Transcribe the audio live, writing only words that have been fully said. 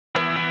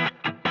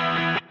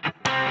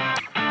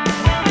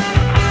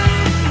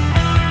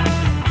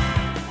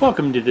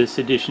Welcome to this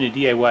edition of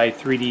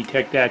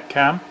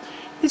DIY3DTech.com.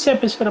 This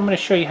episode I'm going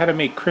to show you how to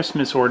make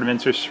Christmas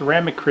ornaments or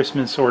ceramic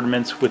Christmas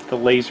ornaments with the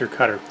laser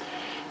cutter.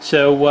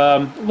 So a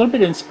little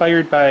bit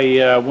inspired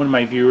by one of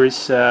my viewers.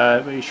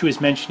 She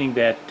was mentioning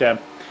that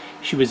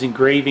she was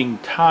engraving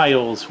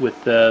tiles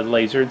with the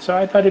laser, and so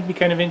I thought it'd be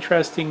kind of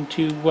interesting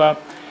to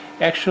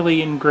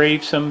actually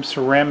engrave some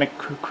ceramic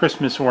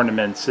Christmas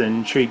ornaments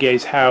and show you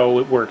guys how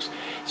it works.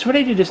 So what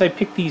I did is I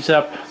picked these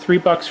up,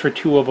 $3 for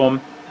two of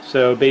them.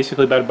 So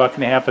basically about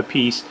 $1.50 a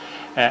piece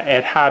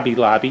at Hobby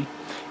Lobby.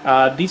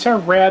 These are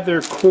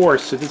rather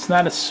coarse, so it's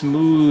not a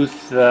smooth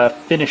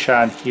finish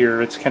on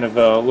here. It's kind of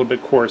a little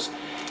bit coarse.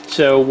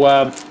 So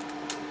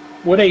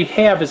what I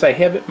have is I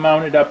have it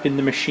mounted up in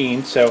the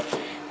machine. So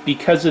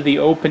because of the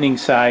opening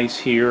size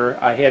here,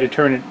 I had to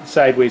turn it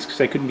sideways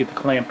because I couldn't get the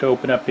clamp to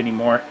open up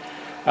anymore.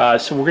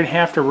 So we're going to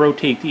have to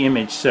rotate the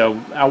image.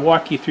 So I'll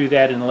walk you through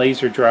that in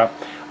laser draw.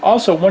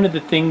 Also, one of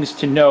the things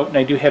to note, and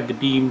I do have the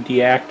beam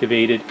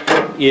deactivated,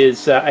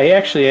 is I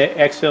actually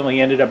accidentally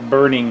ended up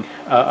burning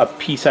a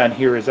piece on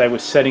here as I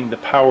was setting the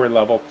power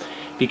level,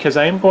 because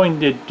I am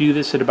going to do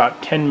this at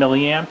about 10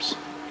 milliamps,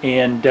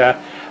 and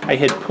I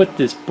had put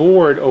this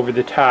board over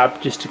the top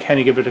just to kind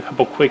of give it a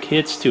couple quick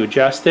hits to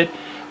adjust it,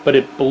 but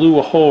it blew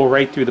a hole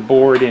right through the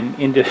board and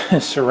into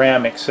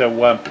ceramic.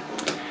 So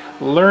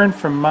learn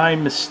from my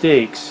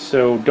mistakes,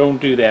 so don't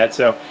do that.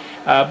 So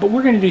but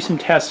we're going to do some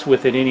tests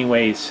with it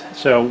anyways.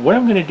 So what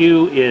I'm going to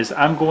do is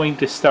I'm going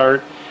to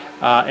start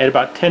at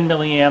about 10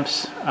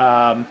 milliamps,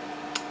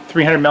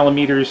 300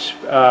 millimeters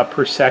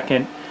per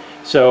second,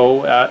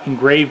 so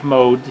engrave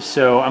mode.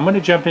 So I'm going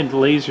to jump into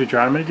laser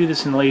draw. I'm going to do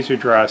this in laser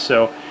draw.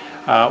 So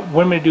what I'm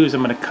going to do is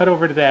I'm going to cut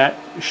over to that,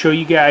 show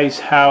you guys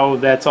how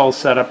that's all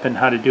set up and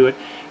how to do it,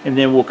 and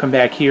then we'll come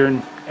back here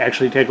and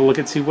actually take a look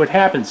and see what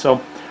happens. So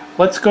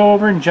let's go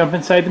over and jump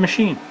inside the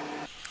machine.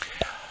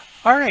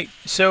 Alright,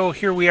 so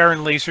here we are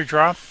in laser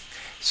draw.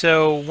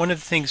 So one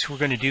of the things we're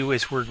going to do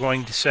is we're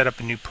going to set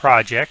up a new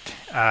project.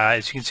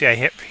 As you can see, I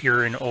have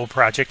here an old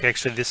project.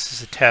 Actually, this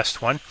is a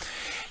test one.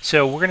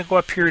 So we're going to go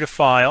up here to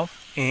File,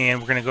 and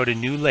we're going to go to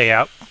New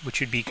Layout, which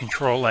would be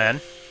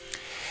Control-N.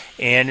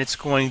 And it's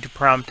going to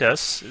prompt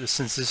us,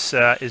 since this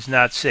is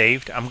not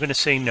saved, I'm going to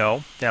say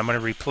no. Then I'm going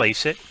to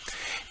replace it.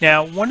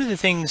 Now, one of the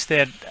things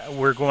that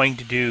we're going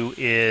to do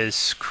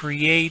is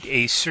create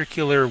a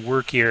circular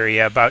work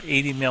area about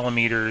 80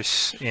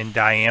 millimeters in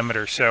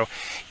diameter. So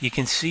you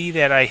can see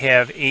that I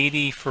have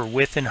 80 for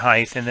width and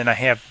height, and then I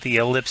have the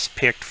ellipse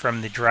picked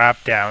from the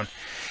drop down.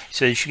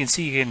 So as you can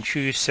see, you can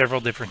choose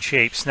several different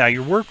shapes. Now,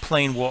 your work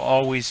plane will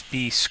always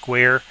be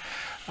square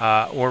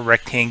or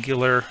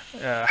rectangular.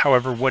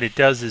 However, what it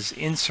does is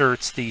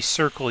inserts the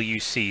circle you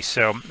see.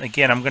 So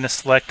again, I'm going to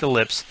select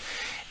ellipse.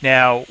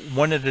 Now,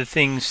 one of the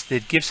things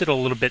that gives it a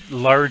little bit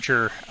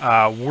larger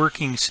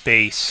working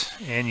space,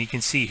 and you can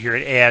see here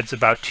it adds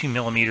about 2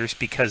 millimeters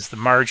because the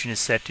margin is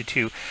set to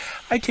 2.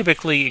 I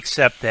typically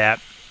accept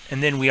that.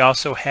 And then we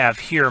also have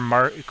here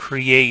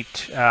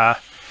create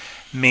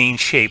main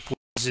shape, which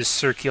is this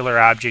circular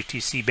object you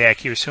see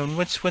back here. So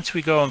once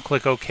we go and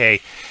click OK,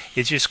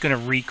 it's just going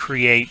to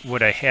recreate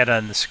what I had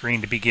on the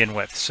screen to begin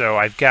with. So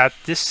I've got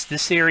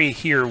this area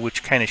here,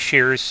 which kind of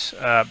shares,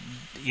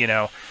 you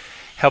know,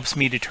 helps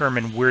me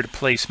determine where to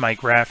place my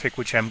graphic,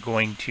 which I'm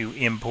going to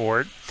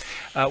import.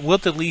 We'll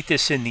delete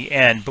this in the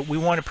end, but we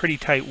want a pretty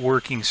tight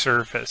working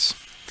surface.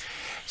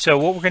 So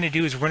what we're going to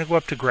do is we're going to go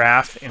up to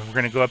Graph, and we're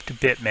going to go up to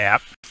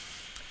Bitmap.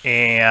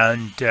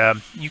 And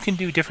you can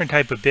do different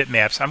type of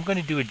bitmaps. I'm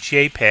going to do a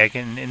JPEG,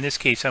 and in this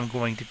case I'm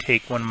going to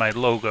take one of my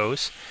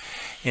logos,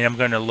 and I'm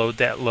going to load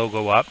that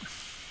logo up.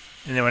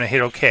 And then when I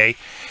hit OK,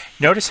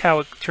 notice how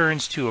it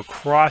turns to a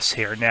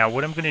crosshair. Now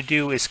what I'm going to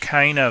do is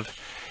kind of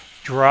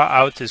draw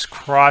out this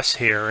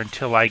crosshair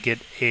until I get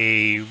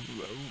a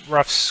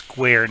rough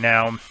square.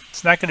 Now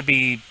it's not going to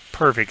be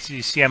perfect.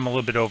 You see I'm a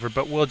little bit over,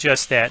 but we'll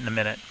adjust that in a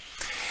minute.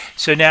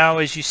 So now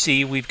as you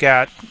see, we've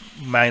got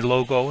my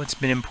logo. It's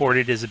been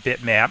imported as a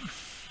bitmap.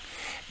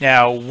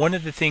 Now one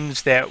of the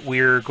things that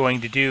we're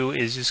going to do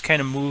is just kind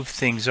of move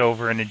things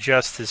over and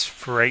adjust this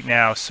for right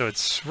now so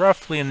it's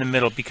roughly in the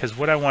middle, because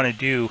what I want to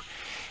do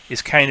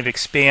is kind of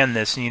expand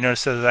this, and you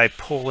notice as I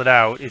pull it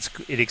out,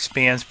 it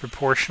expands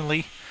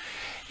proportionally.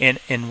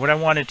 And what I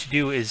wanted to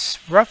do is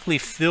roughly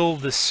fill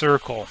the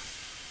circle.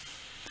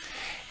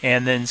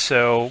 And then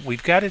so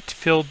we've got it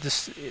filled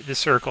the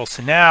circle.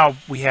 So now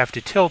we have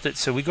to tilt it.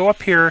 So we go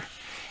up here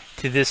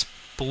to this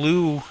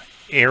blue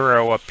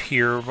arrow up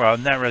here. Well,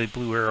 not really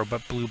blue arrow,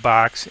 but blue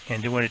box.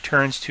 And then when it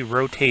turns to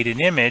rotate an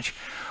image,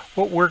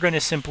 what we're going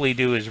to simply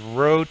do is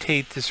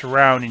rotate this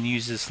around and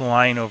use this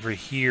line over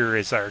here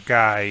as our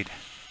guide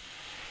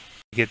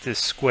to get this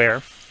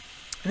square.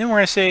 And then we're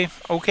going to say,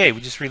 OK, we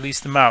just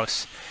release the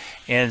mouse.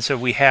 And so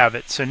we have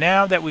it. So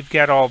now that we've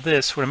got all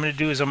this, what I'm going to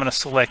do is I'm going to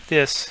select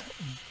this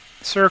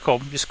circle,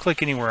 just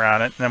click anywhere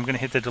on it, and I'm going to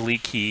hit the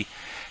delete key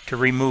to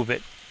remove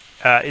it.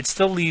 It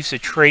still leaves a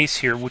trace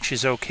here, which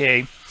is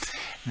okay.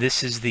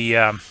 This is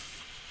the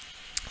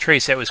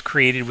trace that was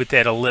created with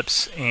that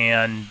ellipse,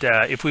 and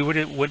if we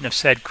wouldn't have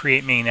said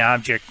create main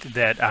object,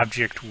 that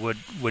object would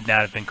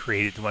not have been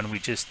created, the one we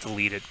just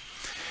deleted.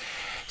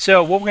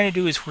 So what we're going to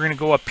do is we're going to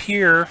go up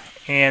here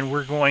and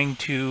we're going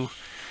to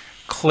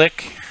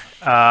click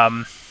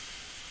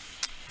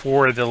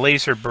for the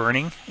laser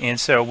burning, and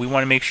so we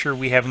want to make sure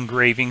we have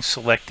engraving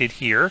selected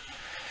here,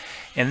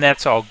 and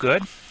that's all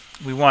good.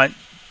 We want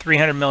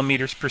 300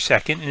 millimeters per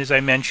second, and as I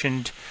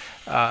mentioned,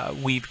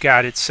 we've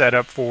got it set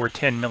up for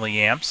 10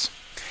 milliamps.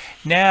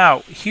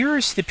 Now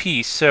here's the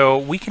piece, so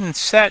we can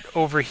set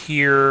over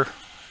here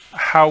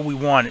how we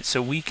want it.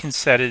 So we can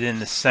set it in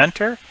the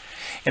center,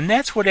 and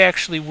that's what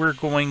actually we're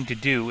going to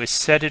do, is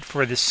set it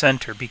for the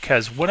center,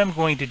 because what I'm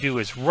going to do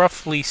is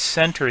roughly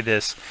center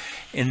this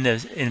in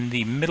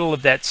the middle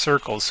of that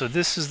circle. So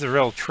this is the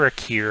real trick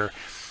here,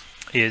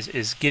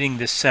 is getting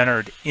this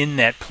centered in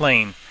that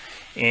plane.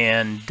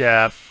 And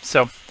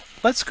so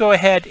let's go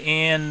ahead,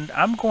 and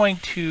I'm going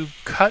to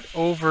cut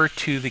over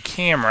to the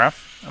camera.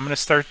 I'm going to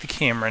start the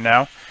camera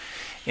now,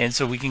 and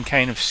so we can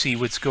kind of see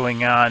what's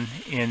going on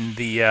in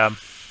the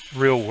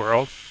real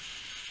world.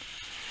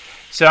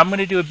 So I'm going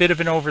to do a bit of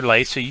an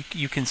overlay so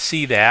you can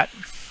see that,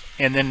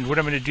 and then what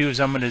I'm going to do is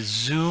I'm going to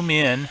zoom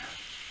in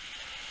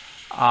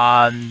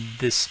on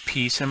this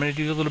piece. I'm going to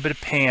do a little bit of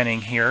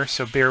panning here,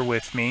 so bear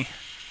with me,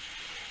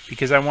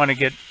 because I want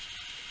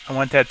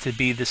that to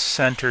be the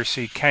center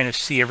so you kind of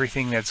see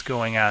everything that's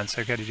going on.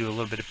 So I've got to do a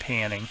little bit of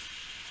panning.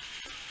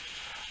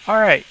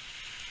 Alright,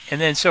 and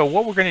then so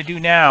what we're going to do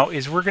now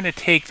is we're going to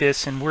take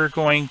this and we're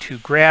going to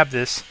grab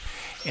this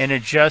and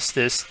adjust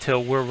this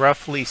till we're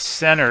roughly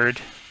centered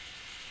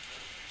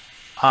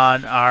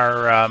on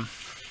our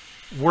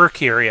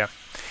work area.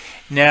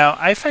 Now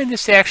I find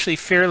this actually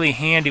fairly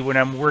handy when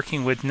I'm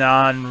working with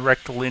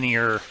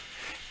non-rectilinear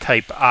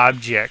type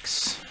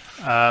objects.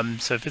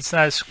 So if it's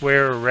not a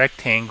square or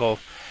rectangle,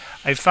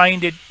 I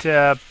find it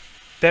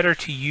better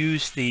to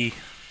use the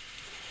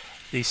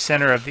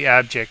center of the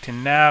object.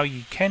 And now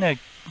you kind of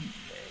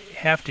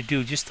have to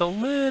do just a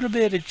little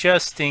bit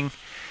adjusting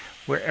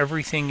where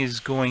everything is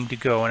going to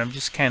go. And I'm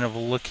just kind of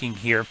looking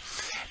here,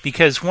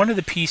 because one of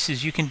the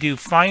pieces you can do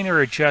finer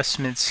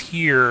adjustments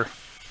here,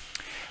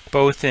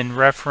 both in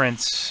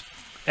reference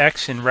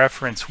X and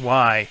reference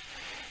Y.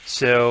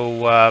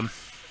 So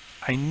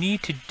I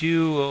need to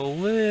do a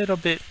little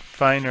bit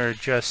finer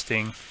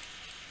adjusting.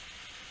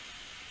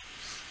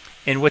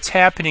 And what's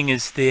happening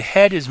is the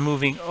head is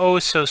moving oh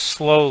so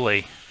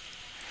slowly.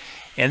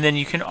 And then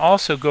you can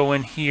also go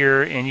in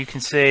here and you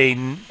can say,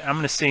 I'm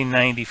going to say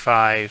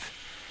 95.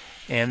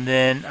 And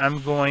then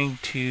I'm going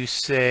to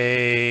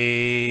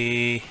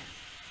say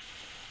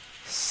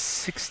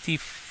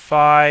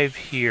 65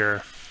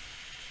 here.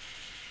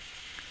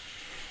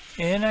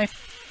 And I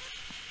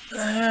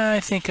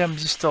think I'm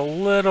just a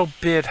little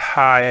bit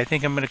high. I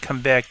think I'm going to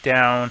come back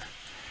down,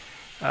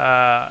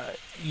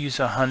 use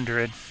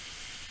 100.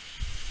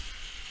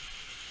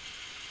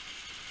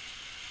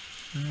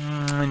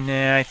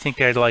 Nah, I think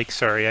I like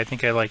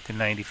the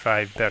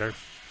 95 better.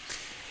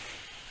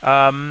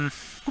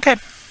 Okay,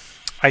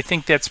 I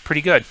think that's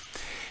pretty good.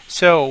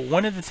 So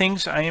one of the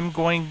things, I am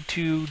going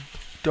to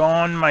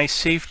don my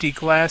safety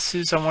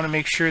glasses. I want to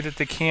make sure that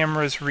the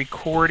camera is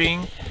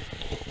recording.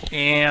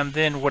 And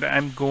then what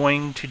I'm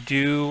going to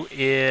do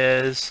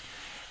is,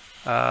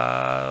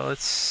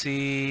 let's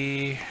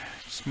see,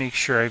 just make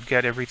sure I've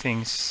got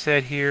everything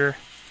set here.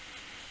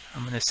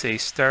 I'm going to say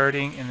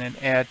starting and then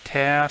add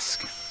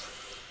task.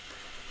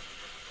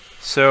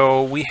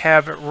 So we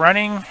have it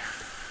running.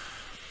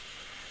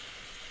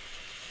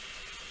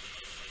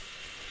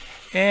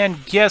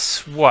 And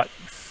guess what?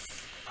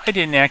 I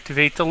didn't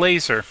activate the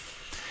laser.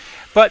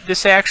 But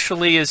this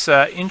actually is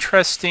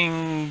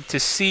interesting to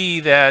see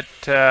that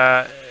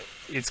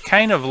it's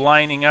kind of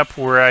lining up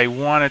where I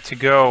want it to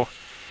go.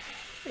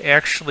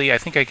 Actually, I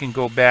think I can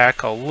go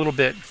back a little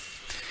bit.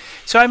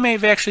 So I may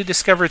have actually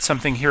discovered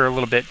something here a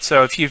little bit.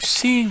 So if you've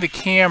seen the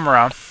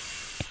camera,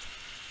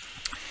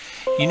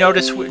 you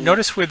notice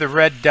where the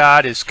red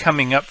dot is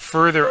coming up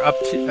further up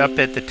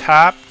at the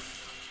top.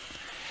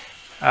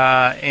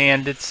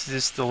 And it's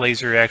just the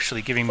laser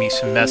actually giving me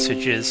some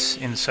messages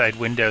inside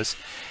Windows.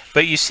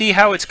 But you see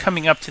how it's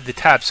coming up to the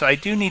top. So I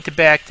do need to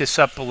back this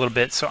up a little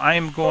bit. So I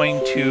am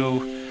going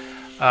to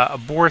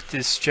abort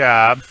this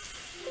job.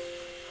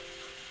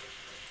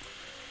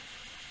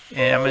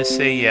 And I'm going to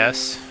say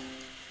yes.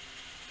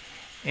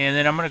 And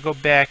then I'm going to go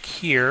back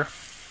here.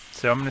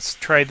 So I'm going to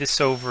try this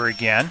over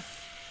again.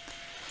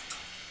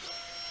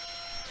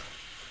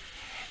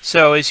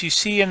 So as you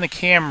see in the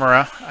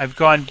camera, I've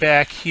gone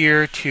back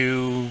here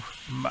to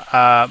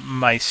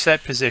my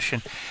set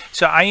position.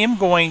 So I am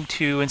going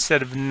to,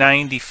 instead of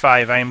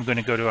 95, I am going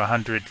to go to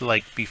 100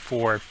 like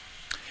before,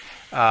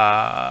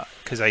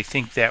 because I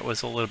think that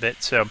was a little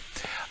bit. So,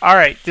 all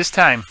right, this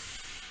time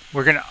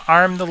we're going to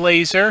arm the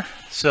laser.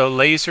 So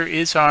laser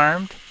is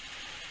armed.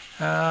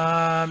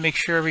 Make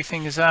sure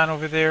everything is on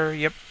over there.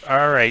 Yep.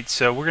 All right.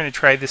 So we're going to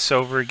try this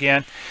over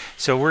again.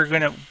 So we're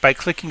going to, by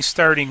clicking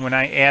starting, when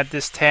I add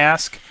this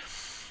task,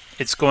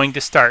 it's going to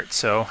start.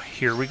 So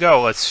here we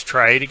go. Let's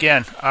try it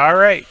again. All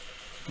right.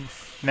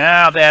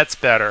 Now that's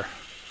better.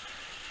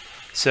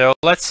 So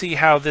let's see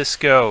how this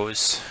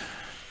goes.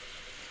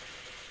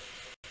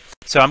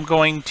 So I'm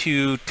going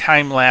to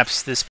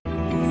time-lapse this.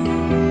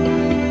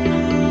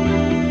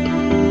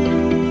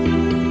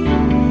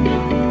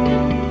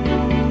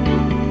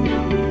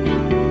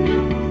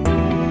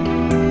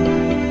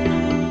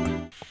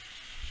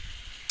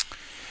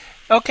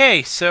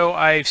 Okay, so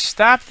I've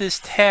stopped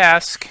this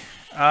task.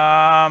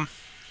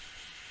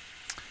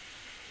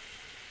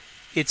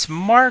 It's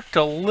marked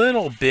a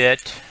little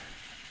bit,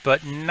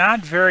 but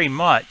not very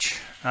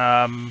much,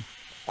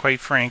 quite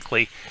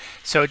frankly.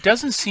 So it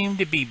doesn't seem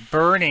to be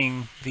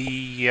burning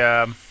the,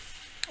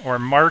 or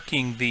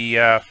marking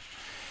the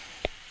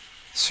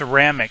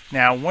ceramic.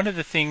 Now, one of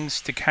the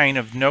things to kind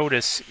of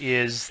notice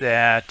is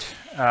that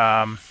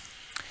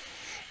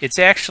it's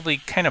actually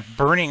kind of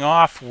burning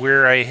off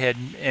where I had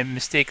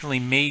mistakenly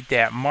made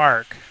that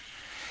mark.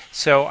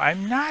 So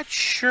I'm not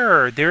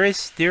sure. There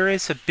is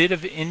a bit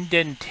of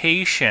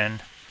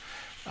indentation.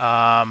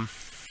 I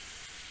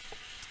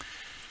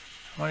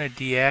want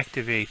to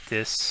deactivate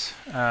this.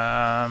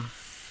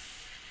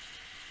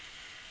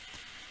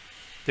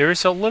 There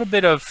is a little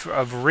bit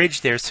of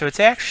ridge there, so it's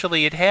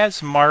actually, it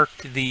has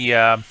marked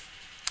the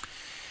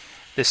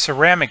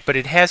ceramic, but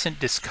it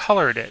hasn't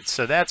discolored it.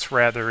 So that's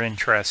rather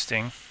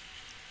interesting.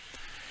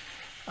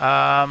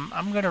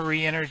 I'm going to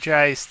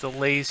re-energize the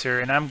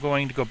laser, and I'm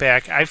going to go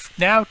back. I've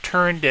now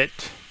turned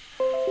it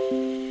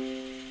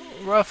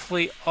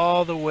roughly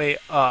all the way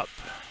up.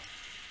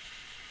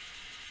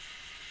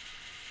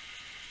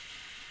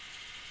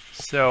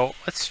 So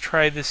let's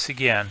try this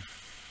again.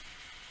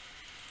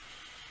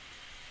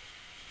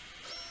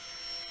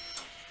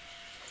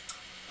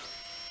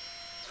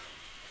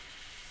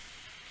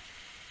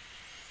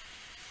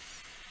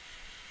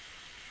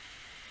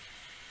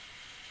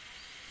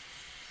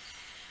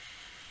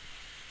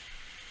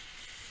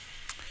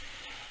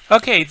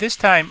 Okay, this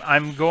time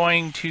I'm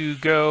going to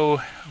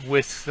go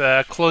with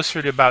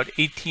closer to about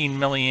 18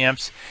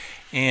 milliamps,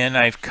 and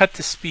I've cut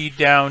the speed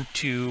down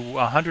to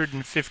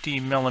 150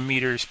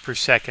 millimeters per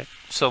second.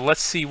 So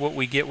let's see what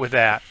we get with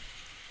that.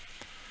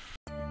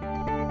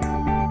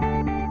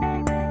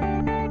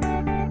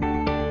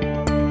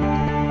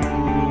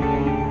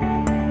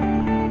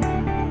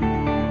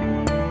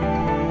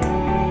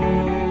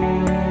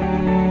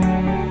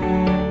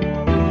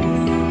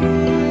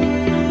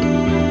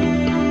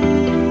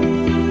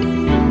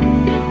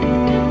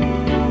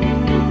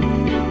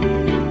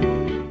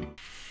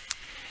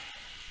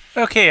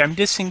 Okay, I'm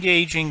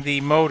disengaging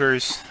the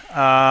motors.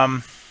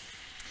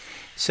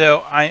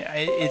 So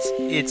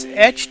it's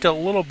etched a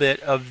little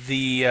bit of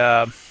the,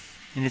 and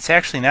it's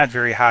actually not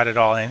very hot at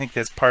all. I think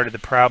that's part of the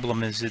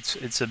problem, is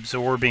it's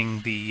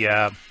absorbing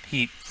the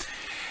heat.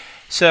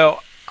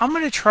 So I'm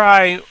gonna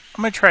try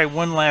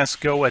one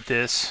last go at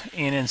this,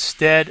 and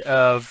instead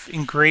of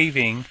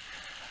engraving,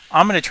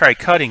 I'm gonna try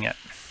cutting it,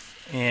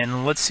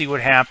 and let's see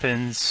what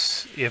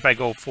happens if I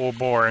go full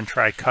bore and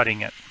try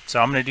cutting it.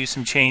 So I'm gonna do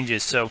some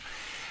changes. So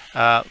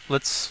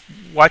let's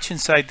watch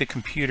inside the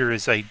computer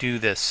as I do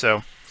this.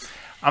 So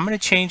I'm going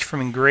to change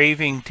from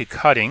engraving to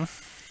cutting,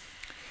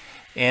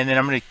 and then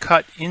I'm going to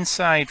cut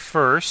inside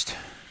first,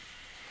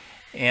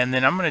 and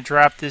then I'm going to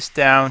drop this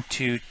down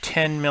to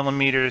 10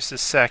 millimeters a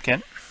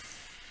second,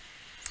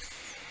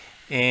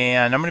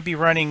 and I'm going to be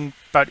running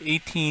about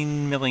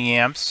 18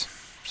 milliamps.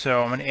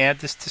 So I'm going to add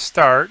this to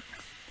start,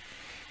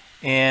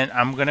 and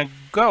I'm going to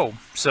go.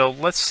 So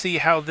let's see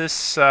how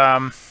this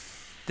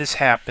this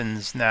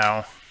happens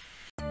now.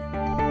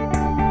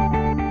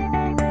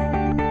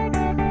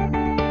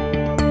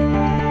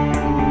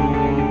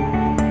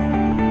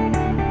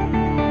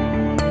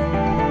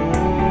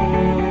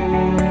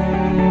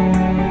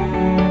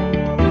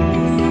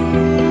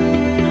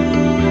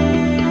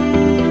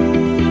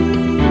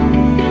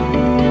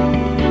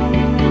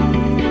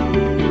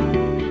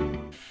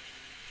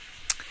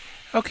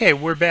 Okay,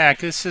 we're back.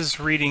 This is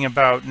reading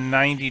about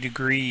 90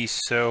 degrees,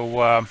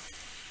 so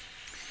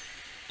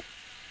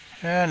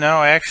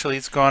no, actually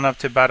it's gone up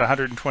to about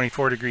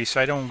 124 degrees,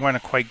 so I don't want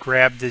to quite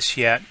grab this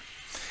yet.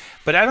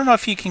 But I don't know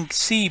if you can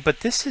see,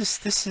 but this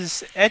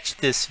is etched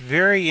this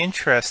very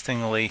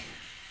interestingly.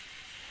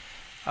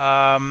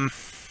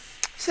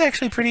 This is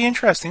actually pretty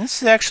interesting.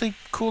 This is actually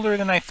cooler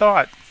than I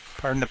thought.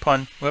 Pardon the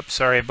pun. Whoops,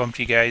 sorry I bumped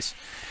you guys.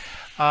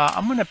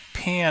 I'm going to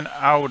pan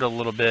out a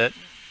little bit,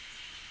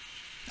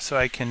 so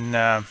I can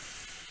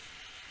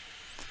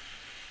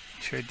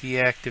sure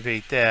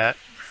deactivate that.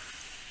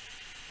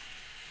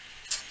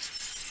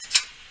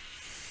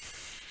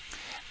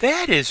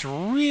 That is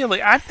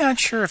really, I'm not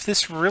sure if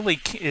this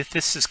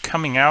is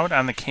coming out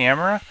on the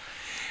camera,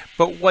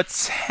 but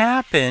what's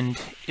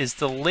happened is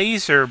the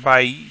laser,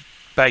 by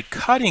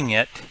cutting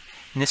it,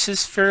 and this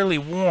is fairly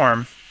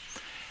warm,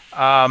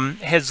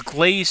 has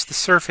glazed the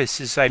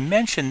surface. As I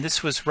mentioned,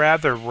 this was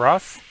rather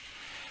rough.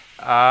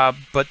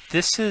 But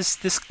this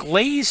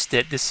glazed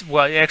it.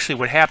 Well, actually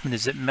what happened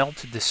is it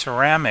melted the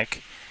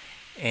ceramic,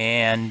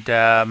 and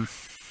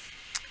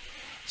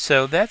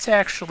So that's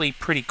actually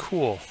pretty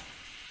cool.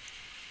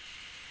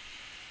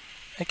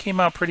 That came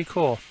out pretty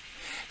cool.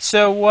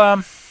 So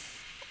I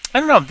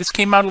don't know, this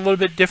came out a little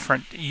bit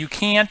different. You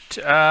can't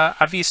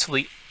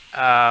obviously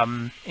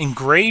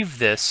engrave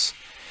this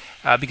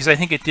because I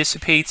think it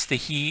dissipates the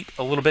heat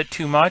a little bit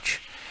too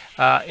much,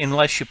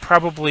 unless you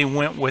probably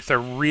went with a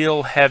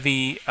real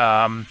heavy,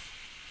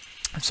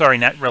 sorry,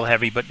 not real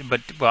heavy, but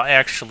well,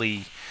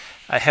 actually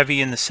heavy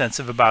in the sense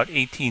of about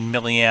 18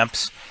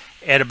 milliamps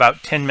at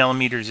about 10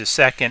 millimeters a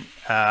second.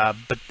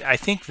 But I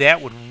think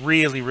that would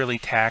really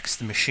tax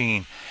the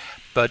machine.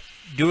 But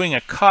doing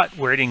a cut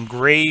where it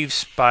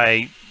engraves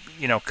by,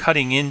 you know,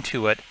 cutting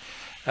into it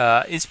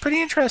is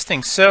pretty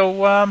interesting.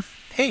 So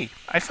hey,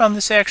 I found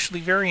this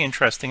actually very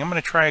interesting. I'm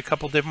going to try a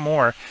couple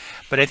more,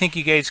 but I think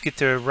you guys get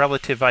the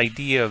relative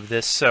idea of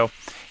this. So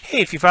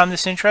hey, if you found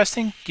this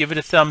interesting, give it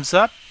a thumbs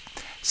up,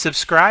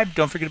 subscribe,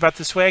 don't forget about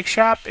the swag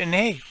shop, and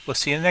hey, we'll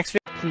see you in the next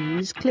video.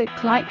 Please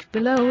click like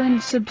below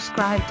and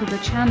subscribe to the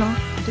channel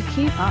to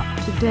keep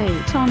up to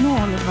date on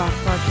all of our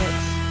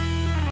projects.